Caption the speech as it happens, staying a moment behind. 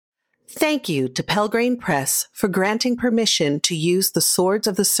Thank you to Pelgrane Press for granting permission to use the Swords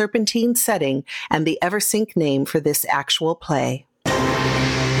of the Serpentine setting and the Eversink name for this actual play.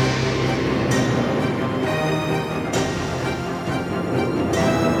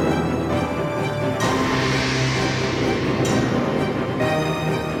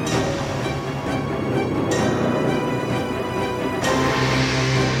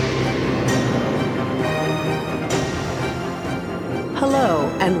 Hello,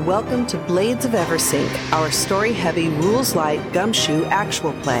 and welcome to Blades of Eversink, our story-heavy, rules-light Gumshoe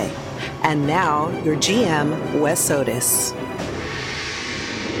actual play. And now, your GM, Wes Otis.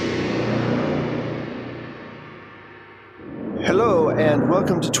 Hello, and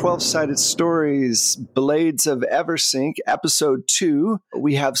welcome to 12-Sided Stories, Blades of Eversink, Episode 2.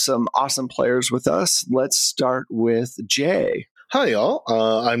 We have some awesome players with us. Let's start with Jay. Hi, y'all.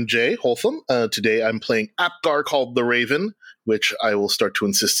 I'm Jay Holtham. Today I'm playing Apgar called the Raven, which I will start to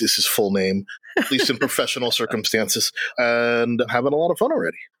insist is his full name, at least in professional circumstances, and having a lot of fun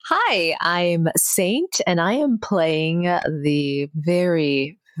already. Hi, I'm Saint, and I am playing the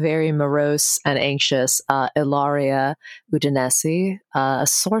very morose and anxious Ilaria Udinesi, a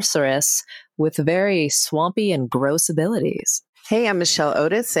sorceress with very swampy and gross abilities. Hey, I'm Michelle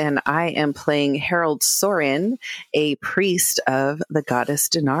Otis, and I am playing Harold Sorin, a priest of the goddess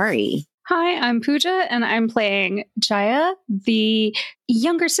Denari. Hi, I'm Pooja, and I'm playing Jaya, the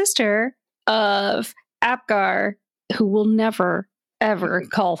younger sister of Apgar, who will never, ever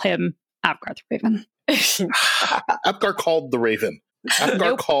call him Apgar the Raven. Apgar called the Raven.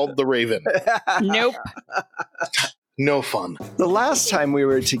 Apgar called the Raven. Nope. No fun. The last time we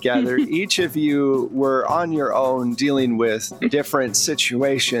were together, each of you were on your own dealing with different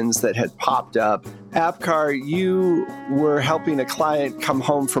situations that had popped up. Apgar, you were helping a client come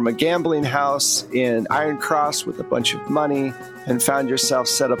home from a gambling house in Iron Cross with a bunch of money and found yourself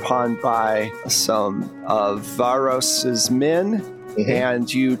set upon by some of Varos's men,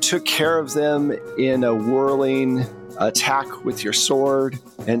 and you took care of them in a whirling attack with your sword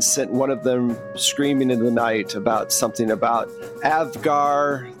and sent one of them screaming in the night about something about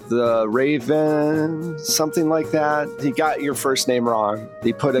Avgar the Raven, something like that. He got your first name wrong.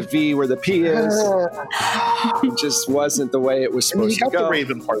 He put a V where the P is. It just wasn't the way it was supposed to go. He got the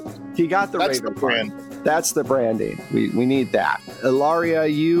Raven part. He got the That's Raven the part. brand. That's the branding. We need that. Ilaria,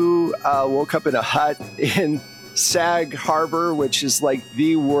 you woke up in a hut in Sag Harbor, which is like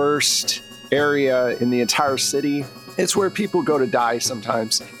the worst area in the entire city. It's where people go to die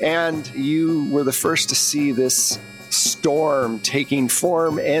sometimes. And you were the first to see this storm taking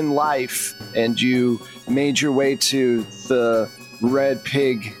form in life. And you made your way to the Red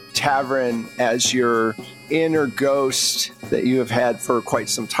Pig Tavern as your inner ghost that you have had for quite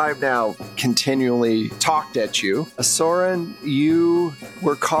some time now continually talked at you. Soren, you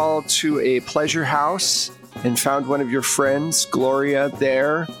were called to a pleasure house and found one of your friends, Gloria,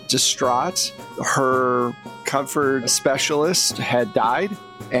 there, distraught. Her comfort specialist had died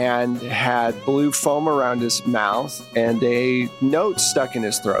and had blue foam around his mouth and a note stuck in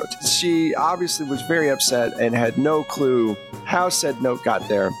his throat. She obviously was very upset and had no clue how said note got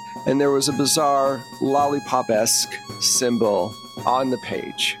there. And there was a bizarre lollipop-esque symbol on the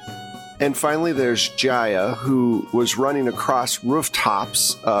page. And finally, there's Jaya, who was running across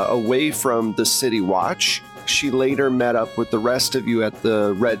rooftops away from the City Watch. She later met up with the rest of you at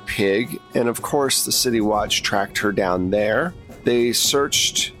the Red Pig, and of course, the City Watch tracked her down there. They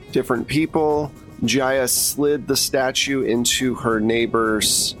searched different people. Jaya slid the statue into her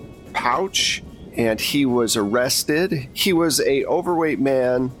neighbor's pouch, and he was arrested. He was an overweight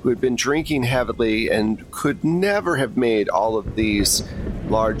man who had been drinking heavily and could never have made all of these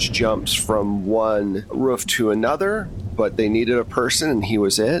large jumps from one roof to another, but they needed a person, and he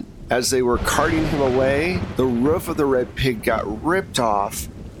was it. As they were carting him away, the roof of the Red Pig got ripped off.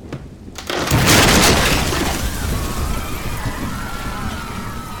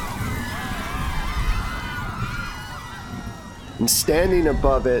 And standing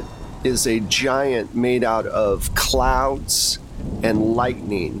above it is a giant made out of clouds and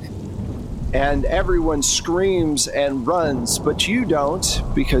lightning. And everyone screams and runs, but you don't,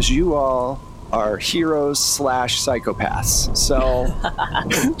 because you all are heroes / psychopaths. So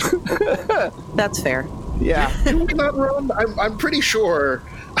That's fair. yeah. Do we not run? I'm pretty sure.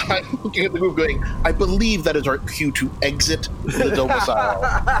 I'm looking at the group going, I believe that is our cue to exit the domicile.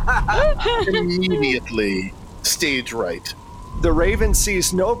 Immediately. Stage right. The Raven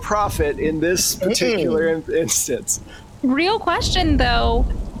sees no profit in this particular instance. Real question, though.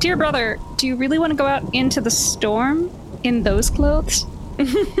 Dear brother, do you really want to go out into the storm in those clothes?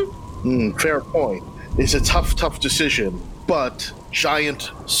 Fair point. It's a tough decision, but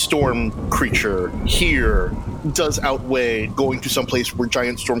giant storm creature here does outweigh going to some place where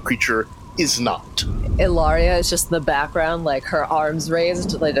giant storm creature is not. Ilaria is just in the background, like her arms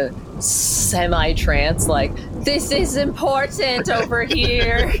raised, like a semi-trance, like, this is important over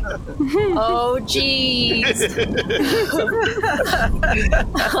here. Oh, jeez.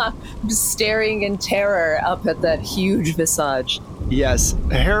 I'm staring in terror up at that huge visage. Yes.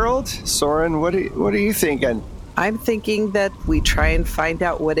 Harold, Soren, what are you thinking? I'm thinking that we try and find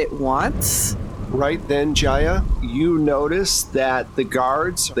out what it wants. Right then, Jaya, you notice that the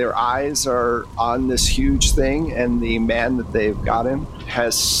guards, their eyes are on this huge thing, and the man that they've got him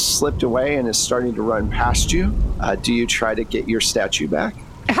has slipped away and is starting to run past you. Do you try to get your statue back?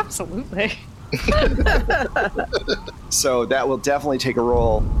 Absolutely. So that will definitely take a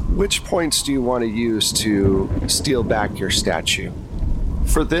roll. Which points do you want to use to steal back your statue?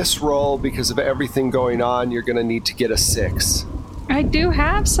 For this roll, because of everything going on, you're going to need to get a 6. I do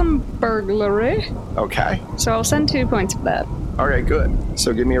have some burglary, Okay. so I'll send 2 points for that. All right, good.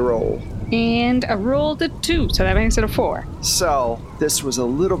 So give me a roll. And I rolled a 2, so that makes it a 4. So this was a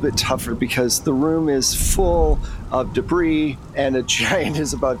little bit tougher because the room is full of debris and a giant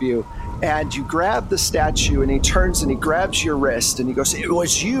is above you. And you grab the statue and he turns and he grabs your wrist and he goes, "It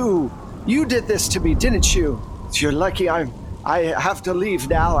was you. You did this to me, didn't you? You're lucky I have to leave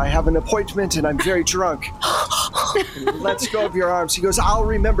now. I have an appointment and I'm very drunk." Let's go of your arms. He goes, "I'll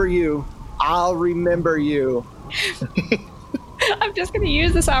remember you. I'll remember you." I'm just going to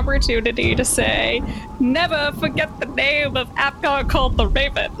use this opportunity to say, never forget the name of Apgar called the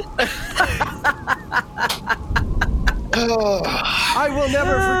Raven. I will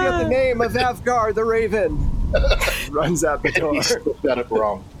never forget the name of Avgar the Raven. Runs out the door. He still got it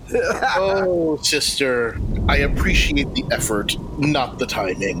wrong. Oh, sister, I appreciate the effort, not the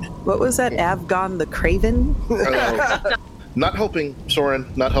timing. What was that, Avgon the Craven? Not helping, Soren.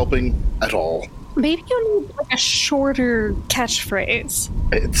 Not helping at all. Maybe you need like a shorter catchphrase.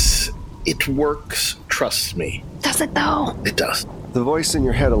 It works, trust me. Does it though? It does. The voice in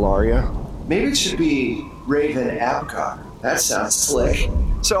your head, Ilaria. Maybe it should be Raven Avgar. That sounds slick.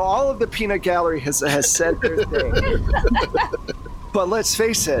 So all of the peanut gallery has said their thing. But let's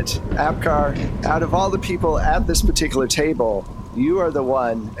face it, Apgar, out of all the people at this particular table, you are the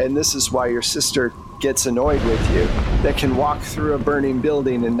one, and this is why your sister gets annoyed with you, that can walk through a burning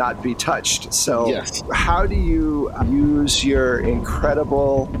building and not be touched. So yes. How do you use your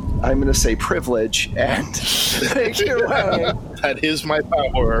incredible, I'm going to say privilege, and make your way? That is my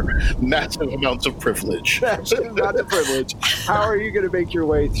power. Massive amounts of privilege. Not the privilege. How are you going to make your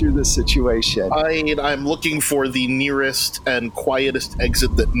way through this situation? I'm looking for the nearest and quietest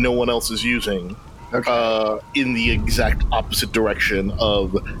exit that no one else is using. Okay. In the exact opposite direction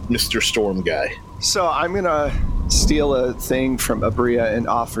of Mr. Storm Guy. So I'm going to steal a thing from Abria and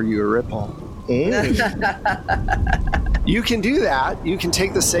offer you a ripple. You can do that. You can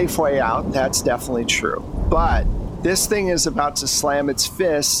take the safe way out. That's definitely true. But this thing is about to slam its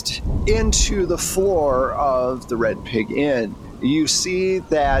fist into the floor of the Red Pig Inn. You see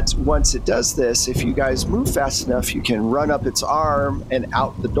that once it does this, if you guys move fast enough, you can run up its arm and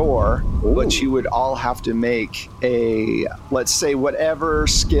out the door. Ooh. But you would all have to make a, let's say, whatever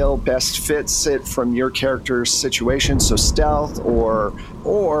skill best fits it from your character's situation. So stealth or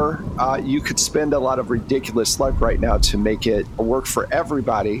you could spend a lot of ridiculous luck right now to make it work for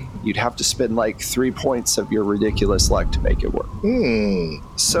everybody. You'd have to spend like 3 points of your ridiculous luck to make it work.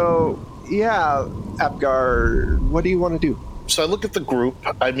 So, yeah, Apgar, what do you want to do? So I look at the group.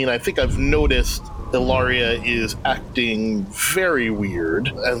 I mean, I think I've noticed Ilaria is acting very weird.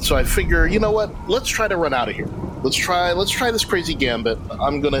 And so I figure, you know what? Let's try to run out of here. Let's try this crazy gambit.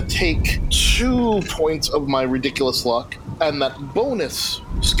 I'm going to take 2 points of my ridiculous luck and that bonus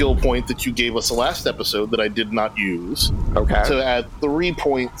skill point that you gave us the last episode that I did not use. Okay. To add 3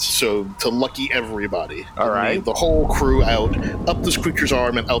 points, so to lucky everybody. All right. The whole crew out, up this creature's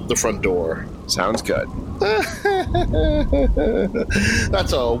arm and out the front door. Sounds good.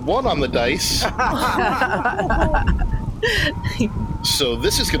 That's a 1 on the dice. So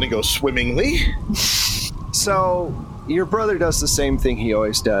this is going to go swimmingly. So your brother does the same thing he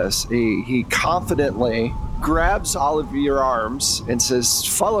always does. He confidently grabs all of your arms and says,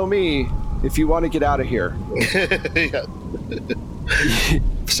 "Follow me if you want to get out of here." Yeah.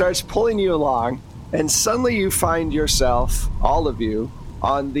 Starts pulling you along, and suddenly you find yourself, all of you,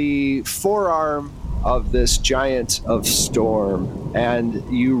 on the forearm of this giant of storm. And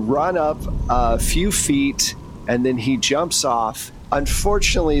you run up a few feet, and then he jumps off.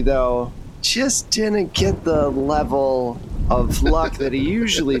 Unfortunately, though, just didn't get the level of luck that he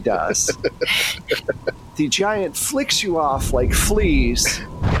usually does. the giant flicks you off like fleas,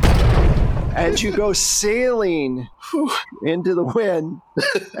 and you go sailing into the wind,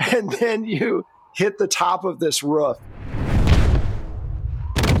 and then you hit the top of this roof.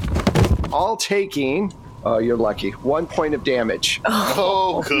 All taking, you're lucky, 1 point of damage.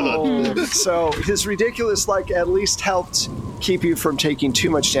 Oh, good. So his ridiculous luck at least helped keep you from taking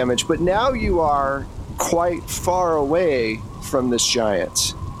too much damage, but now you are quite far away from this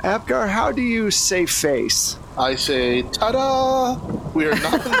giant. Apgar, how do you save face? I say, ta-da! We are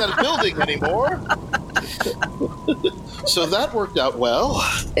not in that building anymore. So that worked out well.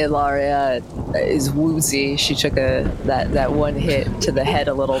 Ilaria is woozy. She took that one hit to the head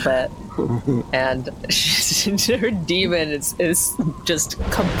a little bit. And her demon is just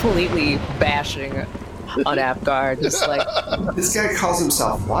completely bashing on Apgar. Just like, This guy calls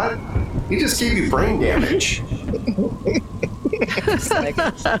himself what? He just gave you brain damage. it's like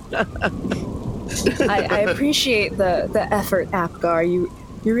I appreciate the effort, Apgar. You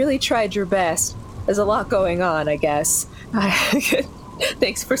really tried your best. There's a lot going on, I guess.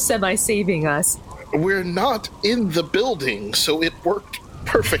 Thanks for semi-saving us. We're not in the building, so it worked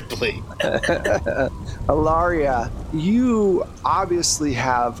perfectly. Ilaria, you obviously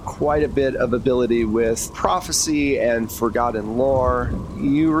have quite a bit of ability with prophecy and forgotten lore.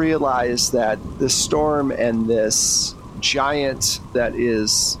 You realize that the storm and this giant that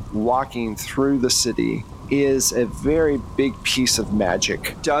is walking through the city is a very big piece of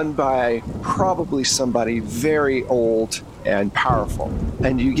magic done by probably somebody very old and powerful.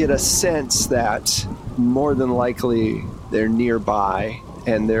 And you get a sense that more than likely they're nearby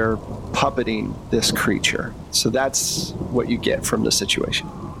and they're puppeting this creature. So that's what you get from the situation.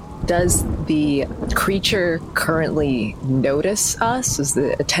 Does the creature currently notice us? Is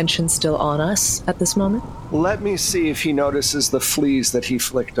the attention still on us at this moment? Let me see if he notices the fleas that he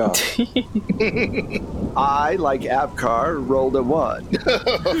flicked off. I, like Abkar, rolled a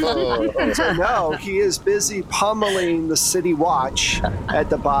 1. So no, he is busy pummeling the city watch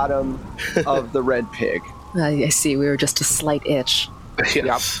at the bottom of the red pig. I see, we were just a slight itch.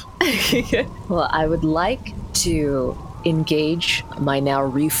 Yes. Well, I would like to engage my now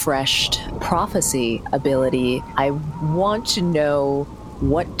refreshed prophecy ability. I want to know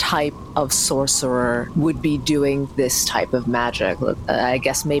what type of sorcerer would be doing this type of magic. I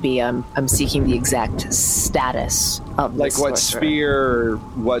guess maybe I'm seeking the exact status of Like what sorcerer. sphere or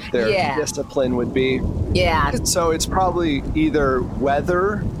what their discipline would be. Yeah. So it's probably either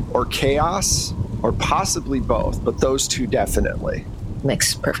weather or chaos or possibly both, but those two definitely.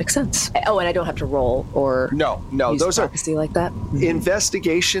 Makes perfect sense. Oh, and I don't have to roll or No, use those are prophecy like that?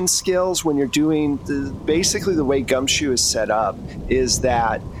 investigation skills. When you're doing basically the way Gumshoe is set up is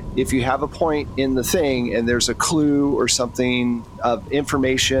that if you have a point in the thing and there's a clue or something of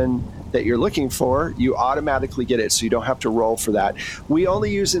information that you're looking for, you automatically get it, so you don't have to roll for that. We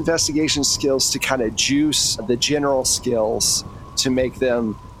only use investigation skills to kind of juice the general skills to make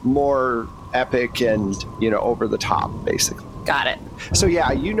them more epic and, over the top, basically. Got it. So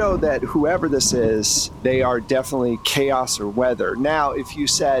yeah, you know that whoever this is, they are definitely chaos or weather. Now, if you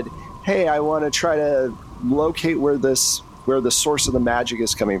said, hey, I want to try to locate where the source of the magic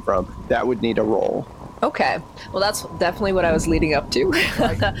is coming from, that would need a roll. Okay. Well, that's definitely what I was leading up to.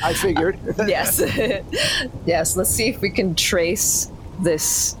 I figured. Yes. Yes, let's see if we can trace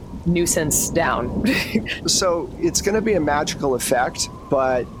this nuisance down. So it's going to be a magical effect,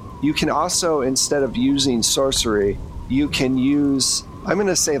 but you can also, instead of using sorcery, you can use, I'm going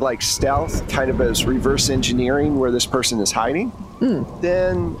to say like stealth, kind of as reverse engineering where this person is hiding.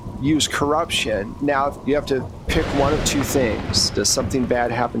 Then use corruption. Now, you have to pick one of two things. Does something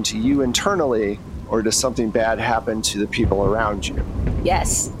bad happen to you internally, or does something bad happen to the people around you?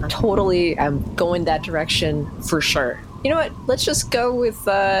 Yes, totally. I'm going that direction for sure. You know what? Let's just go with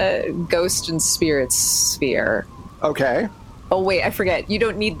Ghost and Spirit Sphere. Okay. Oh, wait, I forget. You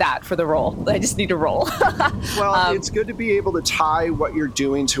don't need that for the roll. I just need a roll. Well, it's good to be able to tie what you're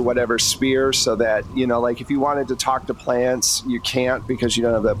doing to whatever sphere so that, like if you wanted to talk to plants, you can't because you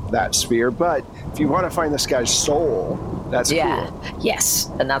don't have that sphere. But if you want to find this guy's soul, that's cool. Yes.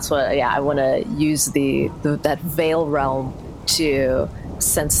 And that's what, I want to use that veil realm to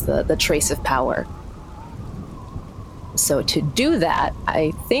sense the trace of power. So to do that,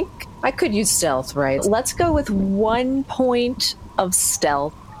 I think I could use stealth, right? Let's go with 1 point of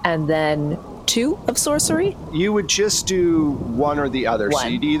stealth and then 2 of sorcery. You would just do one or the other. One. So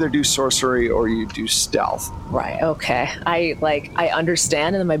you'd either do sorcery or you do stealth. Right, okay. I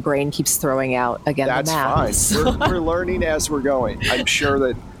understand, and then my brain keeps throwing out again That's the math. fine. So- We're learning as we're going. I'm sure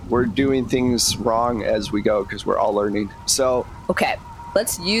that we're doing things wrong as we go because we're all learning. So Okay.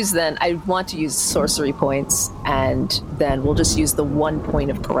 Let's use then, I want to use sorcery points, and then we'll just use the 1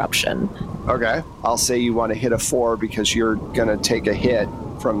 point of corruption. Okay. I'll say you want to hit a 4 because you're going to take a hit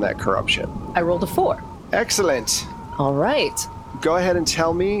from that corruption. I rolled a 4. Excellent. All right. Go ahead and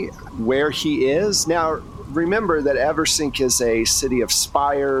tell me where he is. Now, remember that Eversink is a city of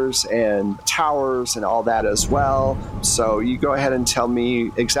spires and towers and all that as well. So you go ahead and tell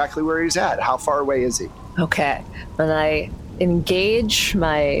me exactly where he's at. How far away is he? Okay. When I engage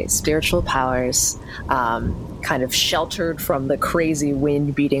my spiritual powers, kind of sheltered from the crazy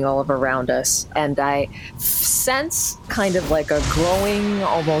wind beating all around us, and I sense kind of like a growing,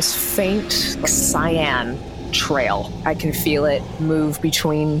 almost faint cyan trail. I can feel it move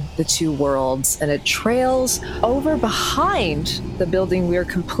between the two worlds, and it trails over behind the building we are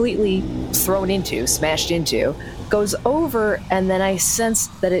completely thrown into, smashed into, goes over, and then I sense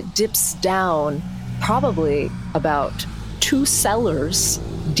that it dips down probably about 2 cellars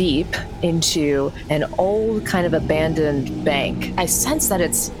deep into an old kind of abandoned bank. I sense that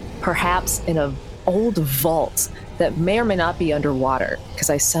it's perhaps in an old vault that may or may not be underwater, because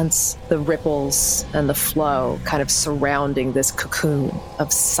I sense the ripples and the flow kind of surrounding this cocoon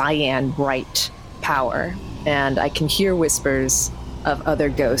of cyan bright power. And I can hear whispers of other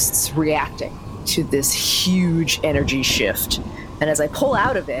ghosts reacting to this huge energy shift. And as I pull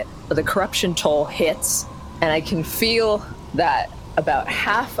out of it, the corruption toll hits, and I can feel that about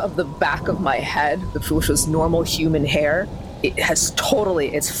half of the back of my head, which was normal human hair, it's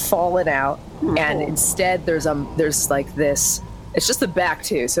fallen out. And instead there's like this, it's just the back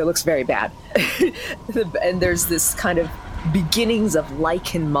too, so it looks very bad. And there's this kind of beginnings of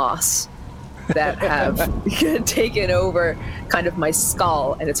lichen moss that have taken over kind of my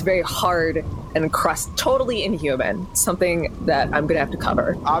skull, and it's very hard and totally inhuman, something that I'm gonna have to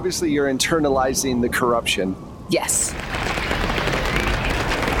cover. Obviously you're internalizing the corruption. Yes.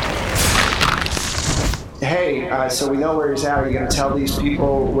 Hey, so we know where he's at. Are you going to tell these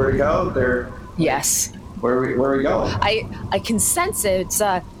people where to go? Yes. Where are we going? I can sense it. It's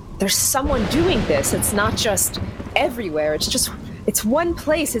there's someone doing this. It's not just everywhere. It's one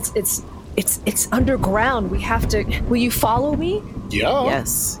place. It's underground. We have to. Will you follow me? Yeah.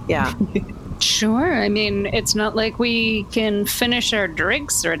 Yes. Yeah. Sure. I mean, it's not like we can finish our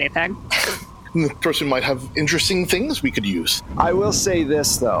drinks or anything. The person might have interesting things we could use. I will say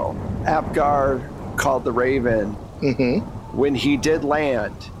this, though. Apgar called the Raven. Mm-hmm. When he did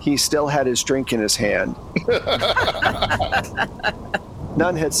land, he still had his drink in his hand.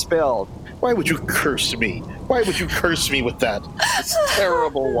 None had spilled. Why would you curse me? Why would you curse me with that? It's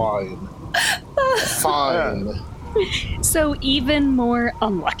terrible wine. Fine. So even more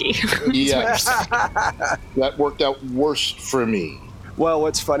unlucky. Yes. That worked out worse for me. Well,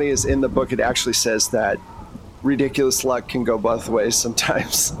 what's funny is in the book it actually says that ridiculous luck can go both ways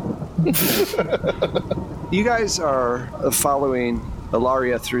sometimes. You guys are following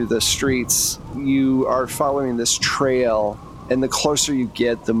Ilaria through the streets. You are following this trail, and the closer you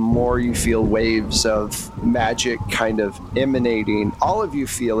get, the more you feel waves of magic kind of emanating. All of you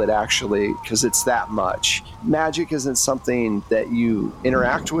feel it, actually, because it's that much. Magic isn't something that you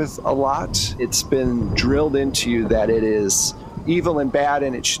interact with a lot. It's been drilled into you that it is evil and bad,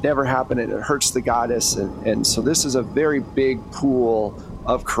 and it should never happen, and it hurts the goddess. And so this is a very big pool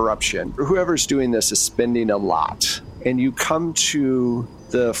of corruption. Whoever's doing this is spending a lot. And you come to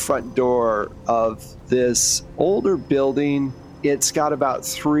the front door of this older building. It's got about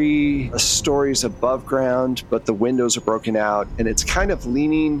 3 stories above ground, but the windows are broken out, and it's kind of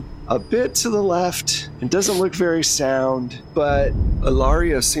leaning a bit to the left. It doesn't look very sound, but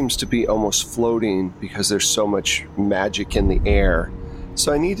Ilaria seems to be almost floating because there's so much magic in the air.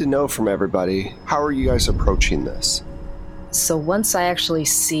 So I need to know from everybody, how are you guys approaching this? So once I actually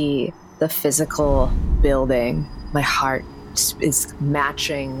see the physical building, my heart is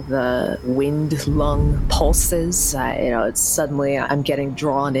matching the wind lung pulses. I'm getting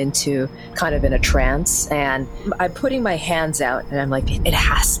drawn into kind of in a trance, and I'm putting my hands out, and I'm like, it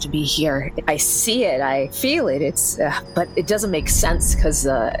has to be here. I see it, I feel it. But it doesn't make sense because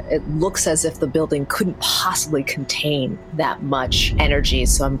it looks as if the building couldn't possibly contain that much energy.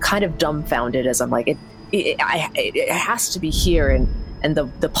 So I'm kind of dumbfounded as I'm like, it has to be here. And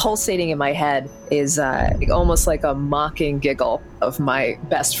the pulsating in my head is almost like a mocking giggle of my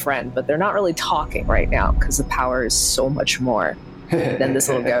best friend, but they're not really talking right now because the power is so much more than this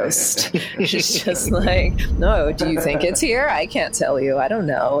little ghost. She's just like, no, do you think it's here? I can't tell you. I don't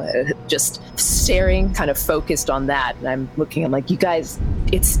know. Just staring, kind of focused on that. And I'm like, you guys,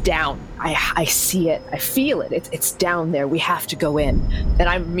 it's down. I see it. I feel it. It's down there. We have to go in.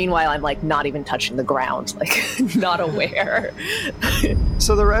 And meanwhile, I'm like not even touching the ground, like not aware.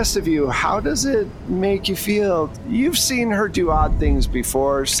 So the rest of you, how does it make you feel? You've seen her do odd things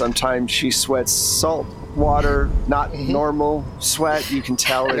before. Sometimes she sweats salt water, not normal sweat. You can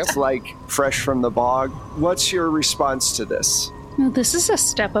tell it's like fresh from the bog. What's your response to this? Well, this is a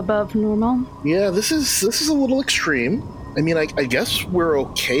step above normal. Yeah, this is a little extreme. I mean, I guess we're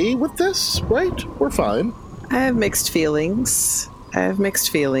okay with this, right? We're fine. I have mixed feelings.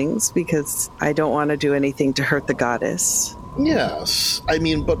 Because I don't want to do anything to hurt the goddess. Yes. I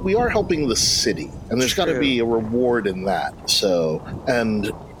mean, but we are helping the city, and there's got to be a reward in that. So,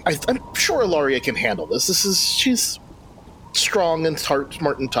 and I'm sure Ilaria can handle this. She's strong and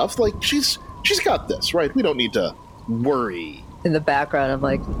smart and tough. Like, she's got this, right? We don't need to worry. In the background, I'm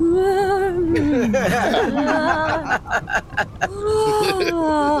like,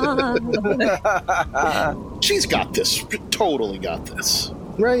 she's got this. Totally got this,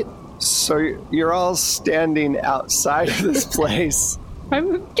 right? So you're all standing outside of this place.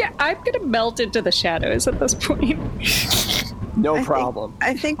 I'm gonna melt into the shadows at this point. No problem.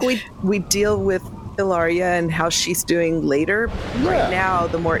 I think we deal with Ilaria and how she's doing later. Yeah. Right now,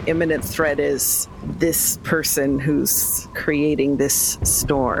 the more imminent threat is this person who's creating this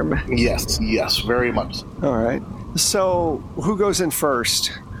storm. Yes, very much so. All right. So who goes in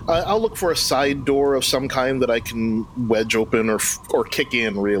first? I'll look for a side door of some kind that I can wedge open or kick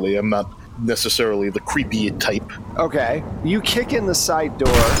in, really. I'm not necessarily the creepy type. Okay. You kick in the side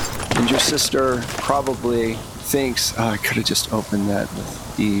door, and your sister probably thinks, I could have just opened that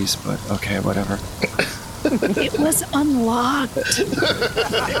with ease, but okay, whatever. It was unlocked.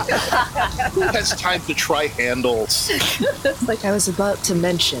 Who has time to try handles? it's like I was about to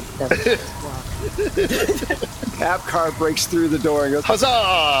mention that. Apgar breaks through the door and goes,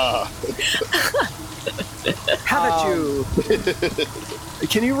 Huzzah! How about you?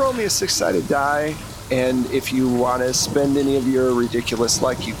 Can you roll me a 6-sided die? And if you want to spend any of your ridiculous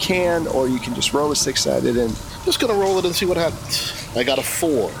luck, you can, or you can just roll a 6-sided and... Just gonna roll it and see what happens. I got a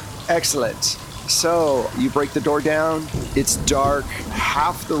 4. Excellent. So you break the door down. It's dark.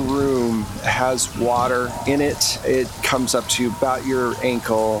 Half the room has water in it. It comes up to about your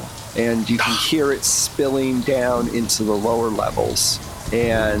ankle, and you can hear it spilling down into the lower levels.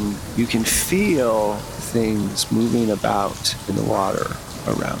 And you can feel things moving about in the water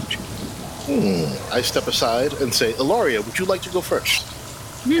around you. I step aside and say, Ilaria, would you like to go first?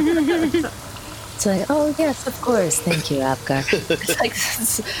 It's like, oh, yes, of course. Thank you, Apgar. It's like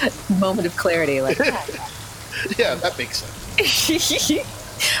this moment of clarity. Like, Yeah, that makes sense.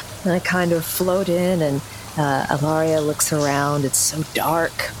 And I kind of float in, and Ilaria looks around. It's so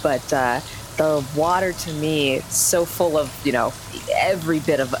dark, but the water to me is so full of, every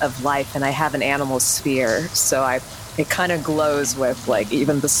bit of life, and I have an animal sphere, so it kind of glows with, like,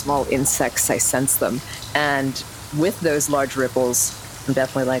 even the small insects, I sense them. And with those large ripples, I'm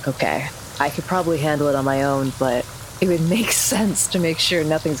definitely like, okay, I could probably handle it on my own, but it would make sense to make sure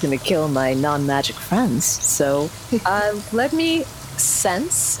nothing's going to kill my non-magic friends. So let me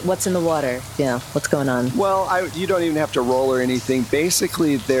sense what's in the water. Yeah, what's going on? Well, you don't even have to roll or anything.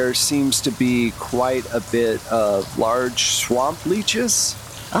 Basically, there seems to be quite a bit of large swamp leeches.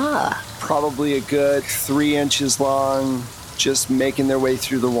 Probably a good 3 inches long, just making their way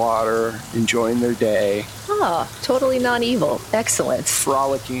through the water, enjoying their day. Totally non-evil. Excellent.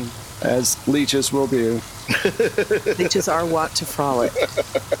 Frolicking, as leeches will do. Leeches are wont to frolic.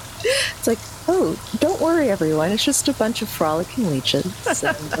 It's like, oh, don't worry, everyone. It's just a bunch of frolicking leeches.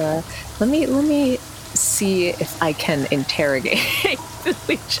 And, let me see if I can interrogate the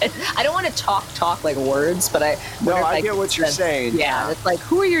leeches. I don't want to talk like words, but I get what you're saying. Yeah, it's like,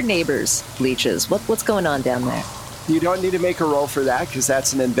 who are your neighbors, leeches? What's going on down there? You don't need to make a roll for that because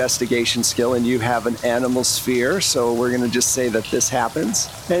that's an investigation skill and you have an animal sphere. So we're going to just say that this happens.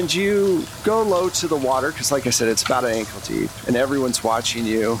 And you go low to the water because, like I said, it's about an ankle deep and everyone's watching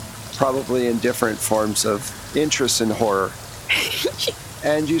you, probably in different forms of interest and horror.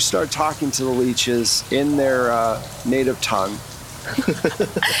 And you start talking to the leeches in their native tongue,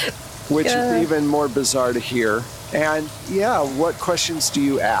 which is even more bizarre to hear. And what questions do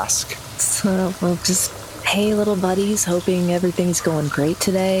you ask? So, well, just, hey, little buddies, hoping everything's going great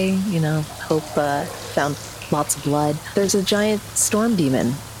today. Hope found lots of blood. There's a giant storm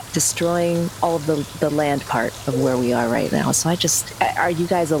demon destroying all of the land part of where we are right now. So are you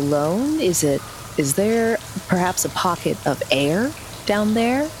guys alone? Is there perhaps a pocket of air down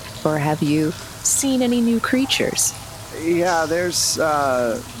there? Or have you seen any new creatures? Yeah, there's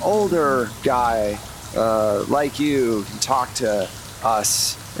older guy like you. Talk to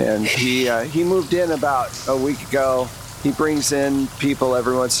us. And he moved in about a week ago. He brings in people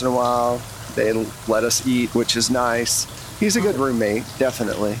every once in a while. They let us eat, which is nice. He's a good roommate,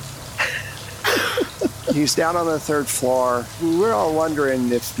 definitely. He's down on the 3rd floor. We're all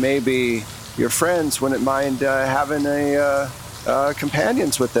wondering if maybe your friends wouldn't mind having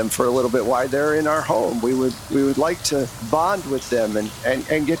companions with them for a little bit while they're in our home. We would like to bond with them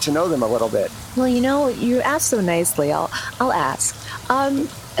and get to know them a little bit. Well, you asked so nicely. I'll ask.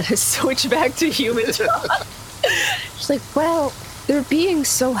 Switch back to human talk. She's like, well, they're being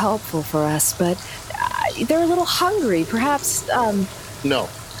so helpful for us, but they're a little hungry. Perhaps, No.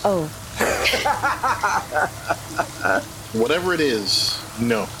 Oh. Whatever it is,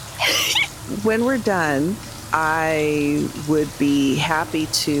 no. When we're done, I would be happy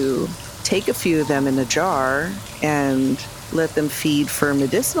to take a few of them in a jar and let them feed for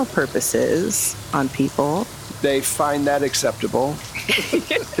medicinal purposes on people. They find that acceptable.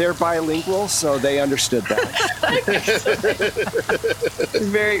 They're bilingual, so they understood that.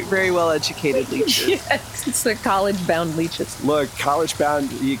 Very, very well educated leeches. Yes, it's the college-bound leeches. Look,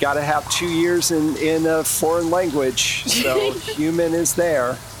 college-bound, you got to have 2 years in a foreign language, so human is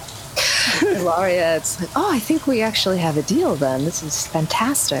there. Ilaria, it's like, I think we actually have a deal then. This is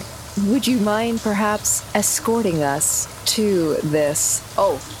fantastic. Would you mind perhaps escorting us to this?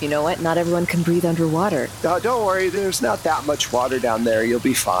 Oh, you know what? Not everyone can breathe underwater. Don't worry, there's not that much water down there. You'll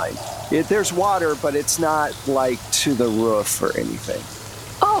be fine. There's water, but it's not like to the roof or anything.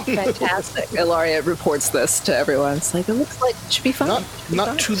 Oh, fantastic. Ilaria reports this to everyone. It's like, it looks like it should be fine.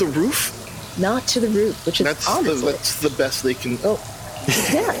 Not to the roof? Not to the roof, which is that's the best they can... Oh.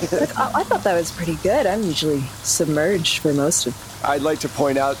 Yeah, I thought that was pretty good. I'm usually submerged for most of. I'd like to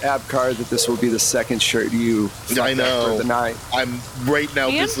point out, Abkar, that this will be the second shirt you I know. for the night. I'm right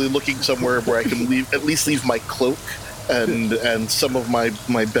now busily looking somewhere where I can at least leave my cloak and some of my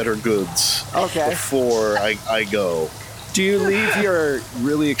better goods before I go. Do you leave your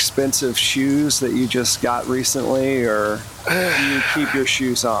really expensive shoes that you just got recently, or do you keep your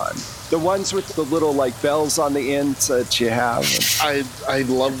shoes on? The ones with the little bells on the ends that you have. I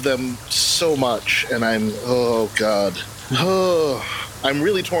love them so much, and I'm I'm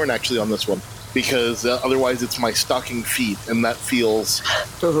really torn actually on this one because otherwise it's my stocking feet, and that feels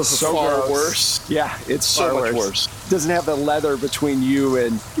so far worse. Yeah, it's so much worse. Doesn't have the leather between you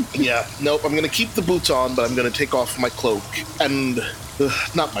and. Yeah, nope. I'm gonna keep the boots on, but I'm gonna take off my cloak and.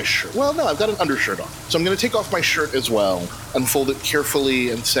 Not my shirt. Well, no, I've got an undershirt on. So I'm going to take off my shirt as well and fold it carefully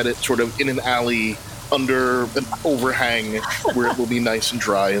and set it sort of in an alley under an overhang where it will be nice and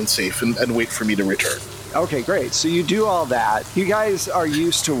dry and safe and wait for me to return. Okay, great. So you do all that. You guys are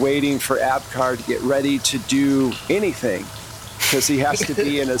used to waiting for Abkar to get ready to do anything because he has to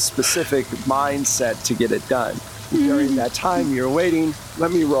be in a specific mindset to get it done. During that time you're waiting, let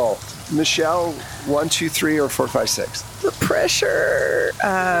me roll. Michelle, 1, 2, 3, or 4, 5, 6? The pressure.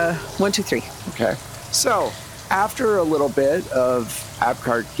 1, 2, 3. Okay. So, after a little bit of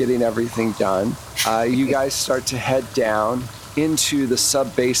Abkar getting everything done, you guys start to head down into the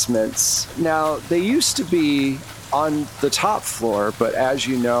sub-basements. Now, they used to be on the top floor, but as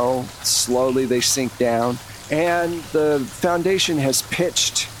you know, slowly they sink down, and the foundation has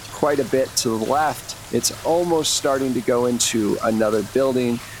pitched quite a bit to the left. It's almost starting to go into another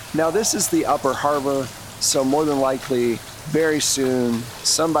building. Now, this is the upper harbor, so more than likely, very soon,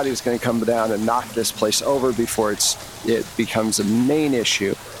 somebody's going to come down and knock this place over before it becomes a main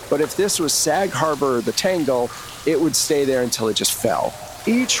issue. But if this was Sag Harbor or the Tangle, it would stay there until it just fell.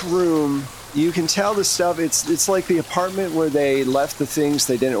 Each room, you can tell the stuff, it's like the apartment where they left the things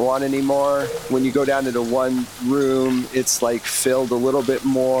they didn't want anymore. When you go down into one room, it's filled a little bit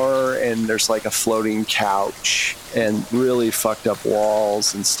more, and there's a floating couch and really fucked up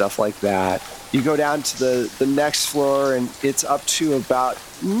walls and stuff like that. You go down to the next floor, and it's up to about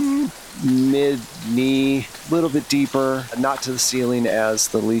mid-knee, a little bit deeper, not to the ceiling as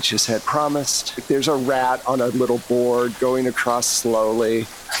the leeches had promised. There's a rat on a little board going across slowly,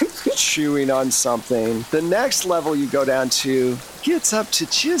 chewing on something. The next level you go down to gets up to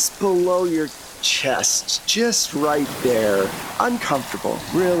just below your chest, just right there. Uncomfortable,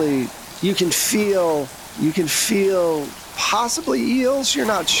 really. You can feel possibly eels, you're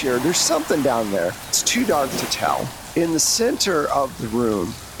not sure. There's something down there. It's too dark to tell. In the center of the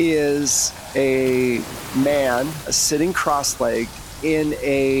room is a man sitting cross-legged in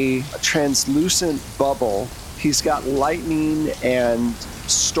a translucent bubble. He's got lightning and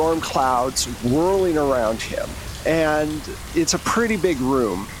storm clouds whirling around him. And it's a pretty big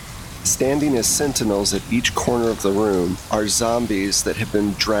room. Standing as sentinels at each corner of the room are zombies that have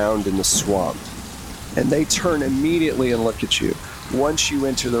been drowned in the swamp. And they turn immediately and look at you. once you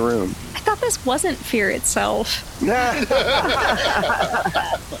enter the room. I thought this wasn't fear itself.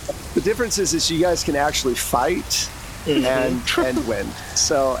 The difference is you guys can actually fight and win.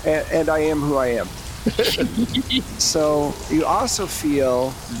 So, and I am who I am. So you also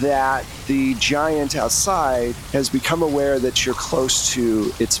feel that the giant outside has become aware that you're close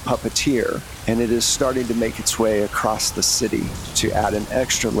to its puppeteer, and it is starting to make its way across the city to add an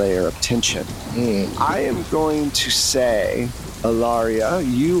extra layer of tension. I am going to say, Ilaria,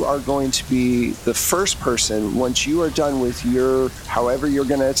 you are going to be the first person, once you are done with your, however you're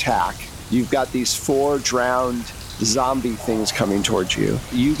going to attack, you've got these 4 drowned zombie things coming towards you.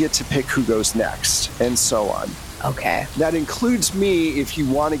 You get to pick who goes next, and so on. Okay. That includes me if you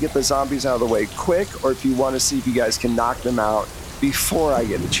want to get the zombies out of the way quick, or if you want to see if you guys can knock them out before I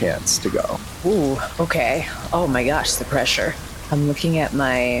get a chance to go. Ooh, okay. Oh my gosh, the pressure. I'm looking at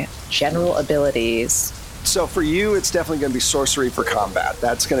my general abilities. So for you, it's definitely going to be sorcery for combat.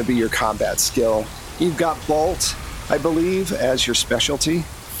 That's going to be your combat skill. You've got Bolt, I believe, as your specialty.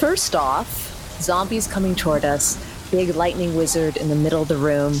 First off, zombies coming toward us. Big lightning wizard in the middle of the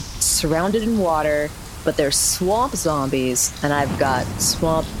room, surrounded in water, but they're swamp zombies, and I've got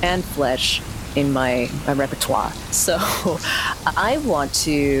swamp and flesh in my repertoire. So I want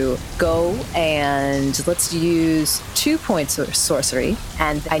to go and let's use 2 points of sorcery,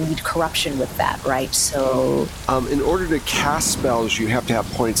 and I need corruption with that, right? So in order to cast spells, you have to have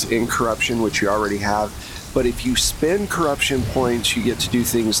points in corruption, which you already have. But if you spend corruption points, you get to do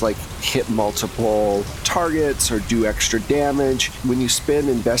things like hit multiple targets or do extra damage. When you spend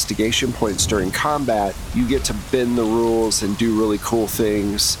investigation points during combat, you get to bend the rules and do really cool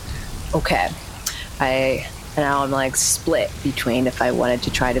things. okay. Now I'm like split between if I wanted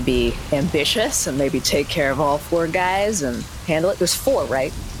to try to be ambitious and maybe take care of all 4 guys and handle it. There's 4,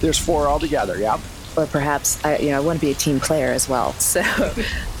 right? There's 4 altogether, yeah. Or perhaps I want to be a team player as well. So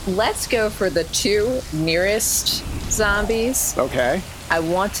let's go for the 2 nearest zombies. Okay. I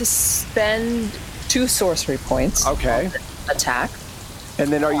want to spend 2 sorcery points. Okay. On the attack.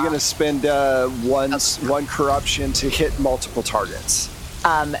 And then are you going to spend one corruption to hit multiple targets?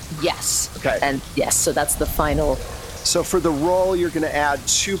 Yes. Okay. And yes, so that's the final. So for the roll, you're going to add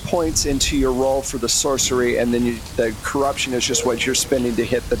 2 points into your roll for the sorcery, and then the corruption is just what you're spending to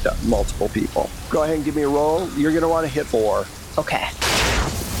hit the multiple people. Go ahead and give me a roll. You're going to want to hit 4. Okay.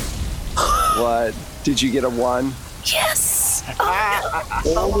 What? Did you get a 1? Yes.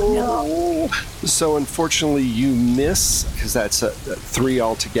 Oh no. So unfortunately, you miss, because that's a 3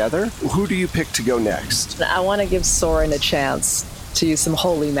 altogether. Who do you pick to go next? I want to give Soren a chance to use some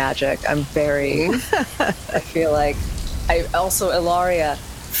holy magic. I'm very... I feel like... Ilaria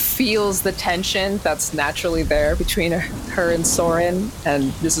feels the tension that's naturally there between her and Soren,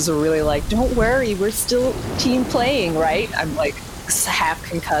 and this is a really like, don't worry, we're still team playing, right? I'm like half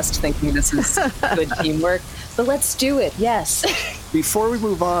concussed thinking this is good teamwork, but let's do it, yes. Before we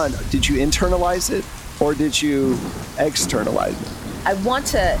move on, did you internalize it, or did you externalize it? I want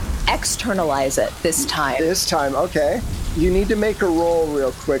to externalize it this time. This time, okay. You need to make a roll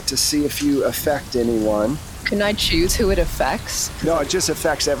real quick to see if you affect anyone. Can I choose who it affects? No, it just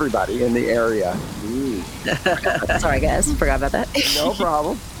affects everybody in the area. Sorry, guys. Forgot about that. No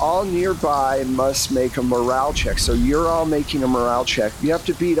problem. All nearby must make a morale check. So you're all making a morale check. You have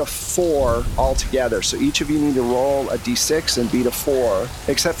to beat a 4 altogether. So each of you need to roll a d6 and beat a 4.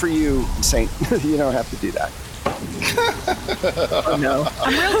 Except for you, Saint. You don't have to do that. Oh, no.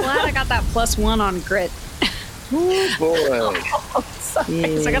 I'm real glad I got that +1 on grit. Oh, boy.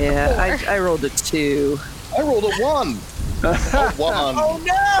 Sorry, I got the 4. I rolled a 2. I rolled a 1. A 1. Oh,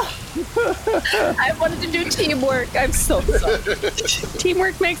 no. I wanted to do teamwork. I'm so sorry.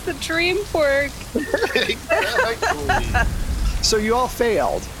 Teamwork makes the dream work. Exactly. So you all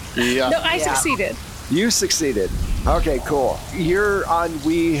failed. Yeah. No, I succeeded. You succeeded. Okay, cool. Your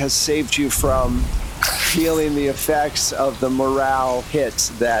ennui has saved you from feeling the effects of the morale hits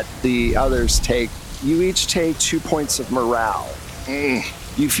that the others take. You each take 2 points of morale.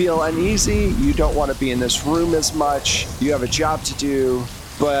 You feel uneasy. You don't want to be in this room as much. You have a job to do,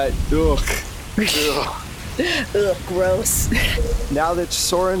 but ugh. Ugh, gross. Now that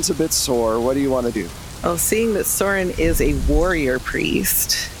Soren's a bit sore, what do you want to do? Well, seeing that Soren is a warrior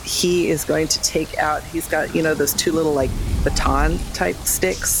priest, he is going to take out, he's got, those 2 little like baton type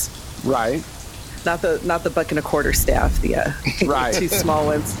sticks. Right. Not the buck and a quarter staff, the Right. 2 small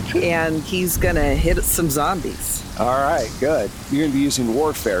ones. And he's going to hit some zombies. All right, good. You're going to be using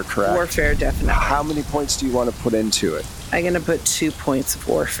warfare, correct? Warfare, definitely. How many points do you want to put into it? I'm going to put 2 points of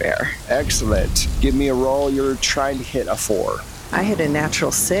warfare. Excellent. Give me a roll. You're trying to hit a 4. I hit a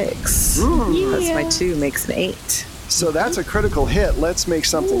natural 6. Plus my 2 makes an 8. So that's a critical hit. Let's make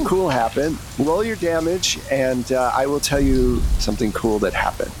something cool happen. Roll your damage, and I will tell you something cool that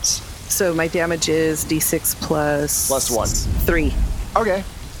happens. So my damage is D6 Plus 1. 3. Okay.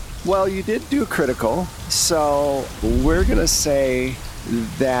 Well, you did do a critical, so we're going to say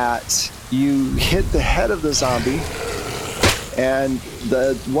that you hit the head of the zombie, and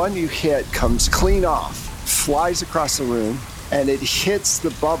the one you hit comes clean off, flies across the room, and it hits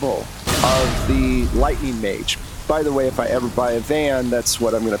the bubble of the lightning mage. By the way, if I ever buy a van, that's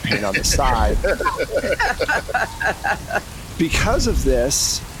what I'm going to paint on the side. Because of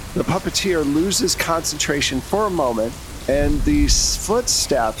this, the puppeteer loses concentration for a moment, and the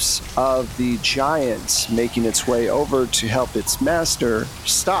footsteps of the giant making its way over to help its master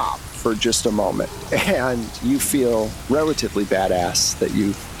stop for just a moment. And you feel relatively badass that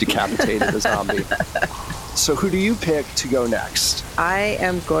you decapitated a zombie. So who do you pick to go next? I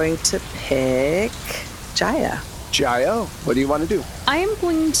am going to pick Jaya. Jaya, what do you want to do? I am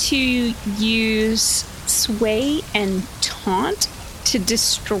going to use Sway and Taunt to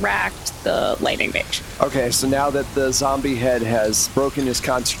distract the lightning mage. Okay, so now that the zombie head has broken his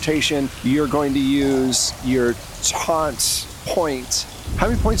concentration, you're going to use your taunt point. How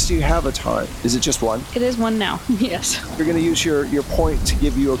many points do you have a taunt? Is it just one? It is one now. Yes. You're going to use your point to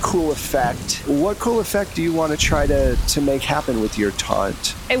give you a cool effect. What cool effect do you want to try to make happen with your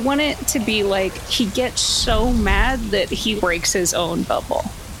taunt? I want it to be like he gets so mad that he breaks his own bubble.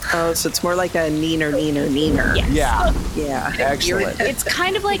 Oh, so it's more like a neener. Yes. Yeah. Yeah. Excellent. It's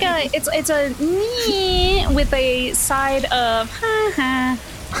kind of like it's a nee with a side of ha ha.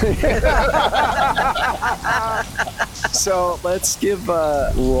 So let's give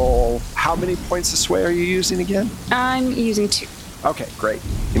a roll. How many points of sway are you using again? I'm using 2. Okay, great.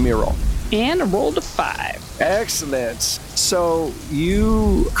 Give me a roll. And I rolled a 5. Excellent. So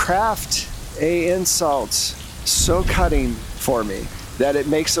you craft a insult so cutting for me that it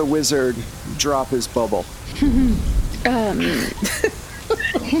makes a wizard drop his bubble.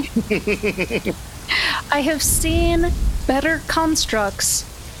 I have seen better constructs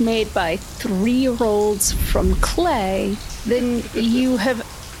made by 3-year-olds from clay than you have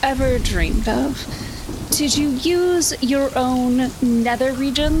ever dreamed of. Did you use your own nether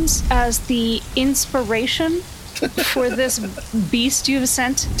regions as the inspiration for this beast you have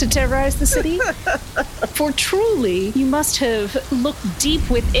sent to terrorize the city? For truly, you must have looked deep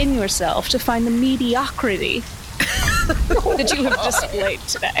within yourself to find the mediocrity that you have displayed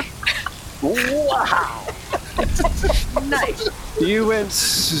today. Wow. Nice. You went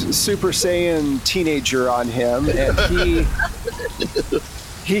Super Saiyan teenager on him, and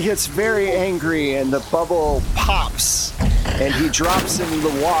he gets very angry, and the bubble pops, and he drops into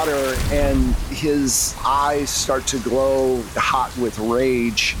the water, and his eyes start to glow hot with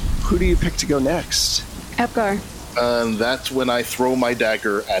rage. Who do you pick to go next? Apgar. And that's when I throw my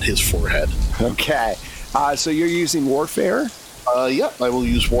dagger at his forehead. Okay. So you're using Warfare? Yeah, I will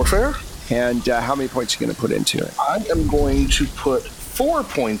use Warfare. And how many points are you going to put into it? I am going to put 4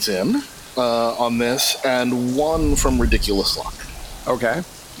 points in on this and 1 from Ridiculous Luck. Okay.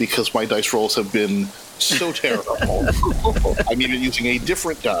 Because my dice rolls have been so terrible. I'm even using a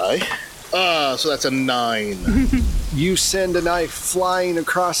different die. So that's a 9. You send a knife flying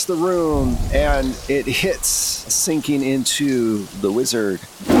across the room, and it hits, sinking into the wizard.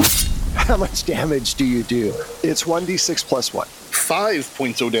 How much damage do you do? It's 1d6 plus 1. 5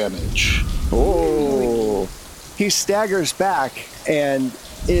 points of damage. Oh. He staggers back and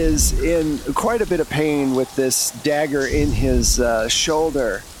is in quite a bit of pain with this dagger in his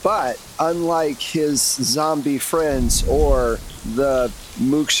shoulder. But unlike his zombie friends or the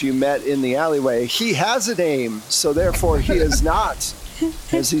mooks you met in the alleyway, he has an aim. So therefore, he is not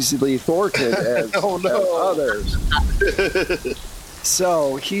as easily thwarted as, as others.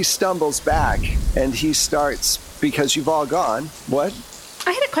 So he stumbles back and he starts, because you've all gone. What?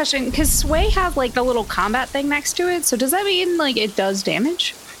 I had a question, because Sway has like the little combat thing next to it, so does that mean like it does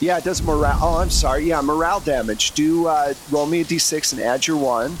damage? Yeah, it does morale. Oh, I'm sorry. Yeah, morale damage. Do roll me a d6 and add your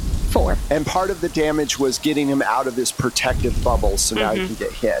 1. 4. And part of the damage was getting him out of his protective bubble, so now he can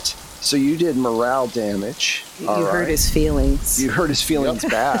get hit. So you did morale damage. You hurt his feelings. You hurt his feelings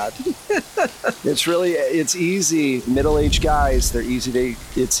bad. It's easy. Middle-aged guys,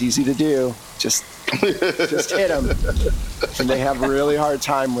 it's easy to do. Just hit them. And they have a really hard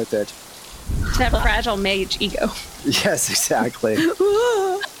time with it. That fragile mage ego. Yes, exactly.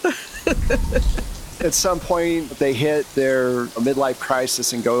 At some point, they hit their midlife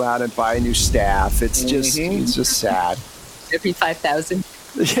crisis and go out and buy a new staff. It's just sad. Every 5,000.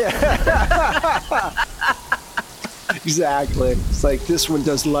 Yeah. Exactly. It's like, this one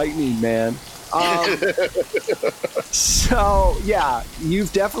does lightning, man. So, yeah,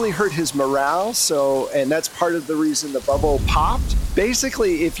 you've definitely hurt his morale. So, and that's part of the reason the bubble popped.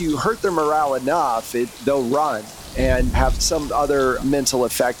 Basically, if you hurt their morale enough, they'll run and have some other mental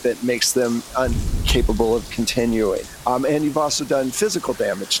effect that makes them incapable of continuing. And you've also done physical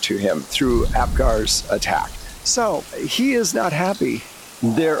damage to him through Apgar's attack. So, he is not happy.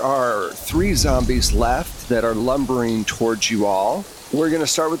 There are 3 zombies left that are lumbering towards you all. We're going to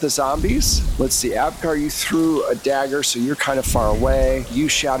start with the zombies. Let's see, Apgar, you threw a dagger, so you're kind of far away. You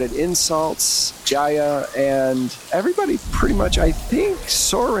shouted insults, Jaya, and everybody pretty much, I think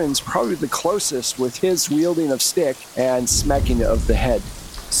Soren's probably the closest with his wielding of stick and smacking of the head.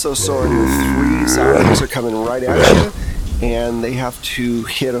 So Soren, the 3 zombies are coming right at you, and they have to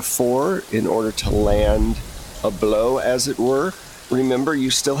hit a 4 in order to land a blow, as it were. Remember,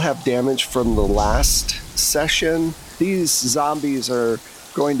 you still have damage from the last session. These zombies are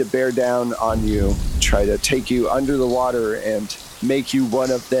going to bear down on you, try to take you under the water and make you one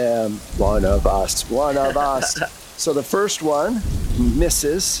of them, one of us, one of us. So the first one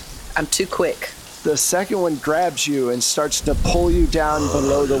misses. I'm too quick. The second one grabs you and starts to pull you down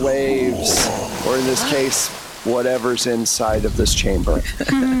below the waves, or in this case, whatever's inside of this chamber.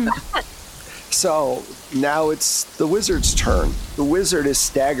 So now it's the wizard's turn. The wizard is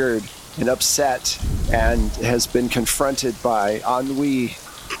staggered and upset and has been confronted by ennui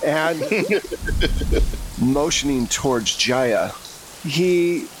and motioning towards Jaya.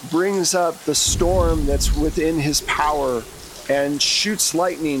 He brings up the storm that's within his power and shoots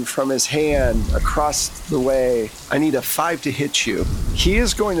lightning from his hand across the way. I need a 5 to hit you. He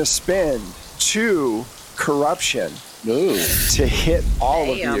is going to spend 2 corruption to hit all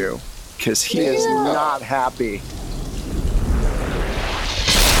of you, because he is not happy.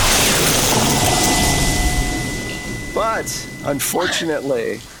 But,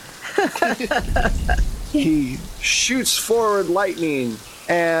 unfortunately, he shoots forward lightning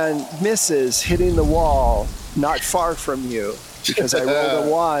and misses, hitting the wall not far from you, because I rolled a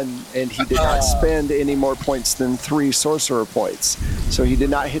 1 and he did not spend any more points than 3 sorcerer points. So he did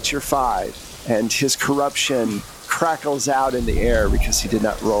not hit your 5, and his corruption crackles out in the air because he did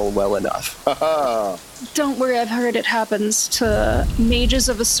not roll well enough. Don't worry, I've heard it happens to mages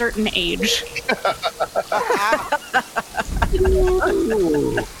of a certain age.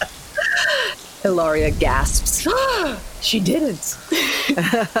 Ilaria gasps. She didn't.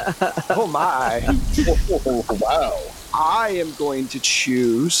 Oh my. Oh, wow. I am going to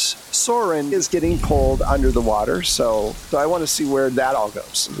choose. Soren is getting pulled under the water, so I want to see where that all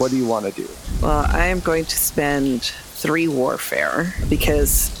goes. What do you want to do? Well, I am going to spend 3 warfare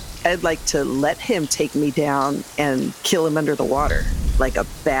because I'd like to let him take me down and kill him under the water like a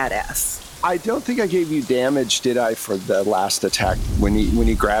badass. I don't think I gave you damage, did I, for the last attack when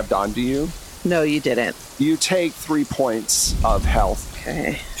he grabbed onto you? No, you didn't. You take 3 points of health.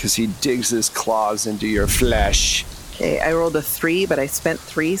 Okay. Because he digs his claws into your flesh. Okay, I rolled a 3, but I spent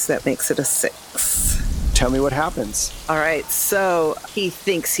 3, so that makes it a 6. Tell me what happens. All right, so he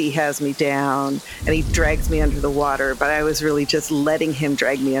thinks he has me down, and he drags me under the water, but I was really just letting him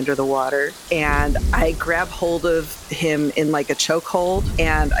drag me under the water. And I grab hold of him in like a chokehold,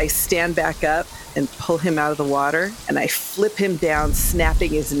 and I stand back up and pull him out of the water, and I flip him down, snapping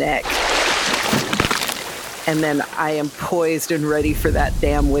his neck. And then I am poised and ready for that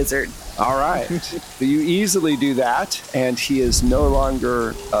damn wizard. All right. You easily do that, and he is no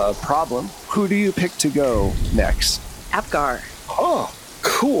longer a problem. Who do you pick to go next? Apgar. Oh,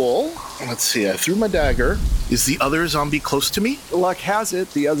 cool. Let's see. I threw my dagger. Is the other zombie close to me? Luck has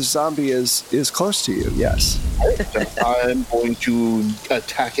it, the other zombie is close to you, yes. Then I'm going to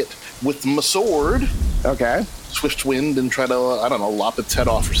attack it with my sword. Okay. Swift wind and try to, lop its head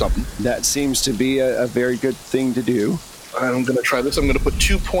off or something. That seems to be a very good thing to do. I'm going to try this. I'm going to put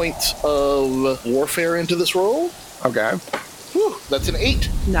 2 points of warfare into this roll. Okay. Whew, that's an 8.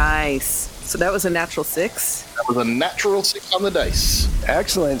 Nice. So that was a natural 6. That was a natural 6 on the dice.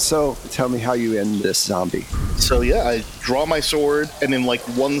 Excellent. So tell me how you end this zombie. So yeah, I draw my sword and in like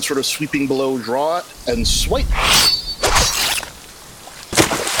one sort of sweeping blow, draw it and swipe.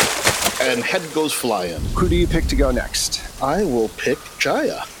 And head goes flying. Who do you pick to go next? I will pick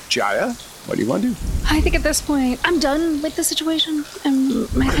Jaya. Jaya, what do you want to do? I think at this point, I'm done with the situation.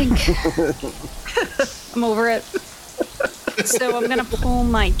 I think I'm over it. So I'm going to pull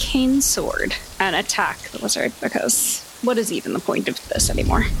my cane sword and attack the wizard, because what is even the point of this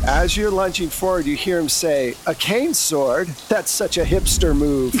anymore? As you're lunging forward, you hear him say, "A cane sword? That's such a hipster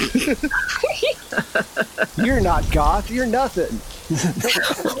move." You're not goth, you're nothing.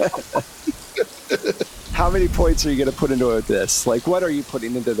 How many points are you going to put into this? Like, what are you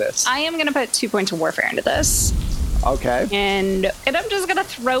putting into this? I am going to put 2 points of warfare into this. Okay. And I'm just going to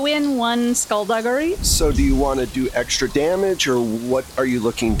throw in 1 skullduggery. So do you want to do extra damage, or what are you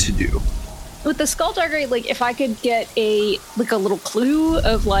looking to do? With the skullduggery, like, if I could get a little clue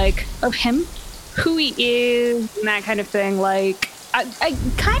of him, who he is, and that kind of thing, like,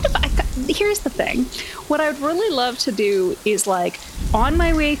 here's the thing. What I would really love to do is, like, on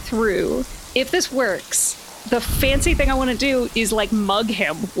my way through, if this works, the fancy thing I want to do is, like, mug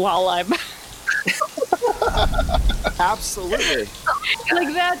him while I'm... Absolutely.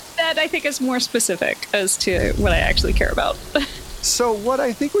 Like, that I think is more specific as to what I actually care about. So what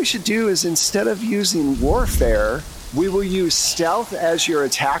I think we should do is, instead of using warfare, we will use stealth as your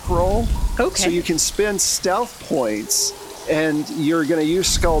attack roll. Okay. So you can spend stealth points, and you're going to use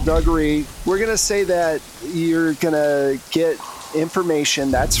skullduggery. We're going to say that you're going to get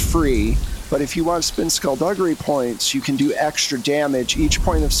information that's free, but if you want to spend skullduggery points, you can do extra damage. Each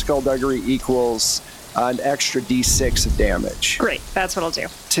point of skullduggery equals an extra d6 of damage. Great, that's what I'll do.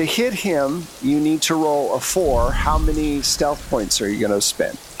 To hit him, you need to roll a 4. How many stealth points are you going to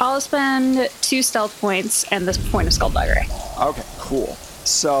spend? I'll spend 2 stealth points and this point of skullduggery. Okay, cool.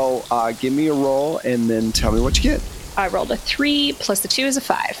 So give me a roll and then tell me what you get. I rolled a 3 plus the 2 is a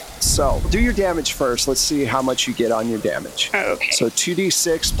 5. So do your damage first. Let's see how much you get on your damage. Okay. So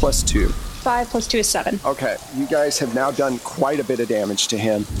 2d6 plus 2. 5 plus 2 is 7. Okay, you guys have now done quite a bit of damage to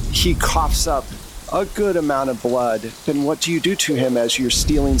him. He coughs up a good amount of blood. Then what do you do to him as you're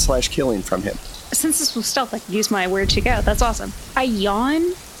stealing/killing from him? Since this was stealth, I could use my where to go. That's awesome. I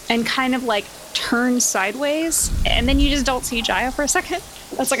yawn and kind of like turn sideways, and then you just don't see Jaya for a second.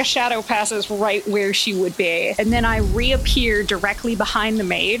 That's like a shadow passes right where she would be. And then I reappear directly behind the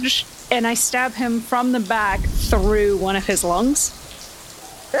mage, and I stab him from the back through one of his lungs.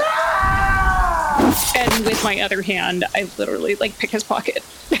 And with my other hand, I literally like pick his pocket.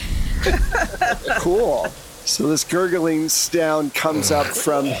 Cool. So this gurgling sound comes up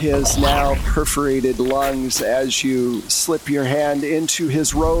from his now perforated lungs as you slip your hand into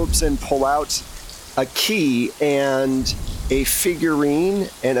his robes and pull out a key and a figurine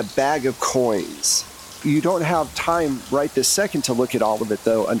and a bag of coins. You don't have time right this second to look at all of it,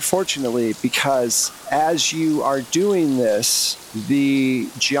 though, unfortunately, because as you are doing this, the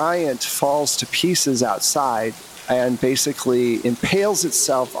giant falls to pieces outside and basically impales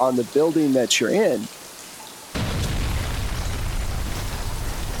itself on the building that you're in.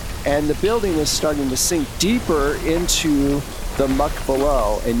 And the building is starting to sink deeper into the muck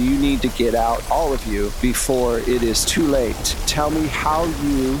below, and you need to get out, all of you, before it is too late. Tell me how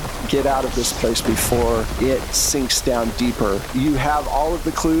you get out of this place before it sinks down deeper. You have all of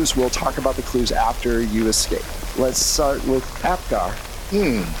the clues. We'll talk about the clues after you escape. Let's start with Apgar.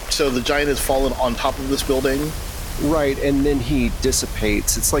 So the giant has fallen on top of this building? Right, and then he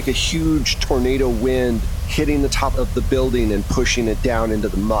dissipates. It's like a huge tornado wind hitting the top of the building and pushing it down into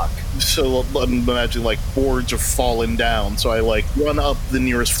the muck. So I'm imagining like boards are falling down. So I like run up the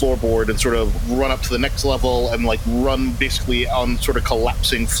nearest floorboard and sort of run up to the next level and like run basically on sort of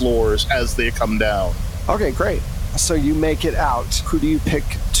collapsing floors as they come down. Okay, great. So you make it out. Who do you pick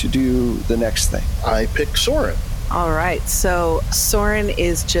to do the next thing? I pick Soren. All right, so Soren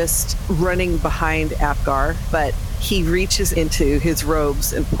is just running behind Apgar, but he reaches into his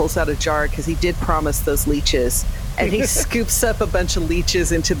robes and pulls out a jar because he did promise those leeches. And he scoops up a bunch of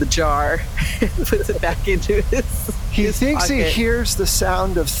leeches into the jar and puts it back into his thinks pocket. he hears the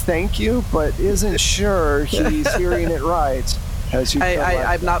sound of thank you, but isn't sure he's hearing it right. As you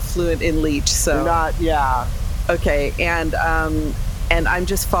I'm not fluent in leech, so... You're not, yeah. Okay, and I'm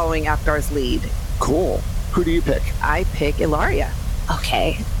just following Apgar's lead. Cool. Who do you pick? I pick Ilaria.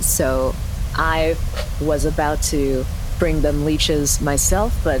 Okay, so I was about to bring them leeches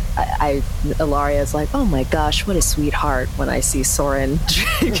myself, but Ilaria's like, oh my gosh, what a sweetheart when I see Soren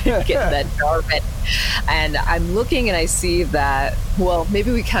get that jar. And I'm looking and I see that, well,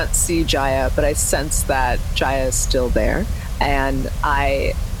 maybe we can't see Jaya, but I sense that Jaya is still there. And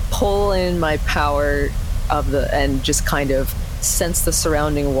I pull in my power and just kind of sense the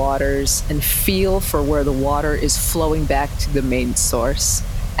surrounding waters and feel for where the water is flowing back to the main source.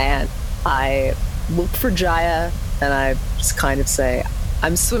 And I look for Jaya and I just kind of say,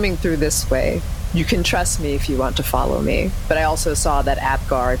 I'm swimming through this way. You can trust me if you want to follow me. But I also saw that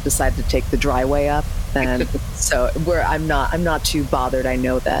Apgar decided to take the dry way up. And so I'm not too bothered. I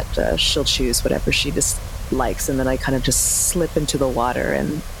know that she'll choose whatever she just likes. And then I kind of just slip into the water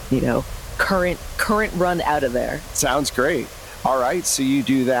and, current run out of there. Sounds great. All right, so you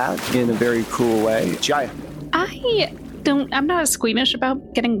do that in a very cool way. Jaya. I'm not as squeamish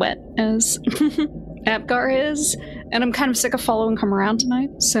about getting wet as Apgar is, and I'm kind of sick of following him around tonight,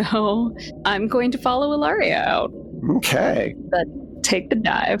 so I'm going to follow Ilaria out. Okay. Take the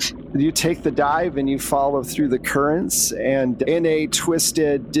dive. You take the dive and you follow through the currents, and in a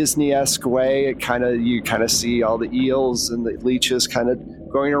twisted Disney-esque way, you kind of see all the eels and the leeches kind of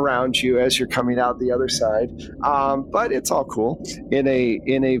going around you as you're coming out the other side. But it's all cool in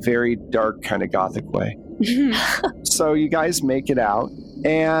a very dark kind of gothic way. So you guys make it out,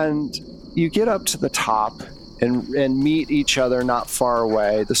 and you get up to the top and meet each other not far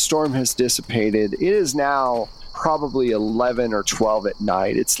away. The storm has dissipated. It is now probably 11 or 12 at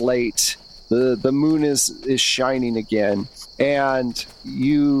night. It's late. The moon is shining again, and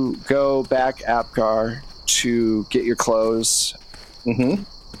you go back, Apgar, to get your clothes. Mm-hmm.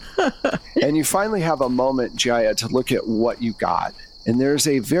 And you finally have a moment, Jaya, to look at what you got. And there's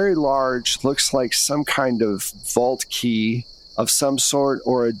a very large, looks like some kind of vault key of some sort,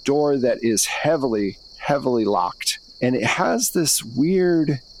 or a door that is heavily, heavily locked. And it has this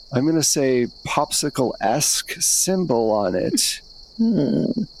weird, I'm going to say, popsicle-esque symbol on it.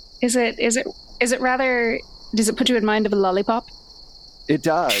 Is it rather, does it put you in mind of a lollipop? It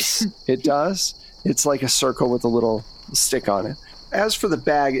does. It does. It's like a circle with a little stick on it. As for the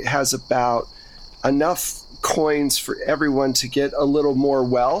bag, it has about enough coins for everyone to get a little more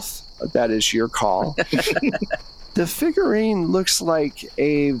wealth. That is your call. The figurine looks like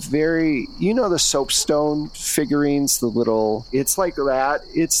a very, the soapstone figurines, it's like that.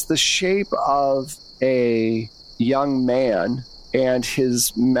 It's the shape of a young man, and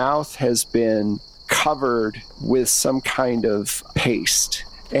his mouth has been covered with some kind of paste.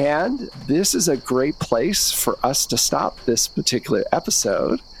 And this is a great place for us to stop this particular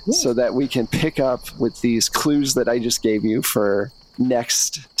episode so that we can pick up with these clues that I just gave you for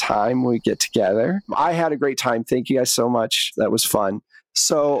next time we get together. I had a great time. Thank you guys so much. That was fun.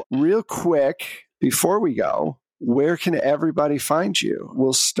 So real quick, before we go, where can everybody find you?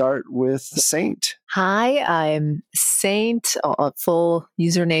 We'll start with Saint. Hi, I'm Saint, full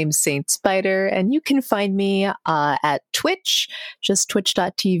username Saint Spider, and you can find me at Twitch, just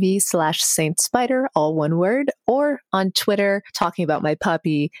twitch.tv/Saint Spider, all one word, or on Twitter, talking about my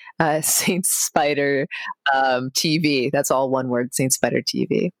puppy, Saint Spider TV. That's all one word, Saint Spider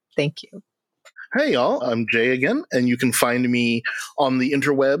TV. Thank you. Hey, y'all. I'm Jay again, and you can find me on the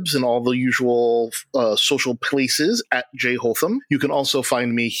interwebs and all the usual social places at Jay Holtham. You can also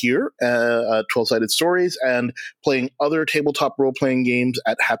find me here at 12-Sided Stories and playing other tabletop role-playing games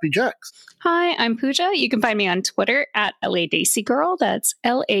at Happy Jacks. Hi, I'm Pooja. You can find me on Twitter at LADesi Girl. That's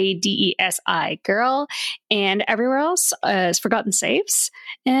LADESI Girl. And everywhere else is Forgotten Saves.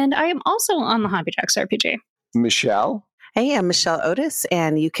 And I am also on the Happy Jacks RPG. Michelle? Hey, I'm Michelle Otis,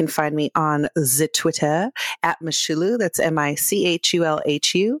 and you can find me on the Twitter at Michulu, that's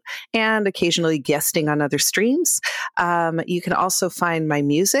MICHULHU, and occasionally guesting on other streams. You can also find my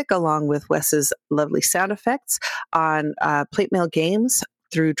music along with Wes's lovely sound effects on Plate Mail Games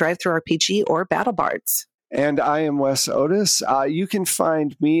through DriveThruRPG or BattleBards. And I am Wes Otis. You can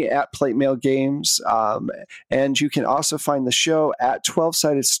find me at Plate Mail Games, and you can also find the show at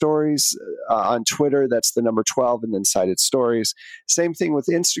 12-Sided Stories on Twitter. That's the number 12 and then Sided Stories. Same thing with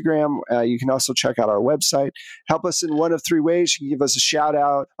Instagram. You can also check out our website. Help us in one of three ways. You can give us a shout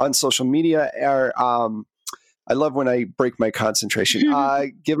out on social media, or I love when I break my concentration.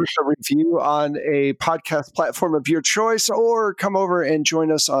 Give us a review on a podcast platform of your choice, or come over and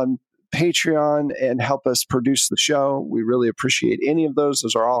join us on Patreon and help us produce the show. We really appreciate any of those.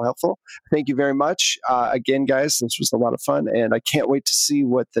 Those are all helpful. Thank you very much. Again, guys, this was a lot of fun, and I can't wait to see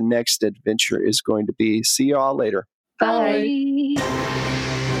what the next adventure is going to be. See you all later. Bye.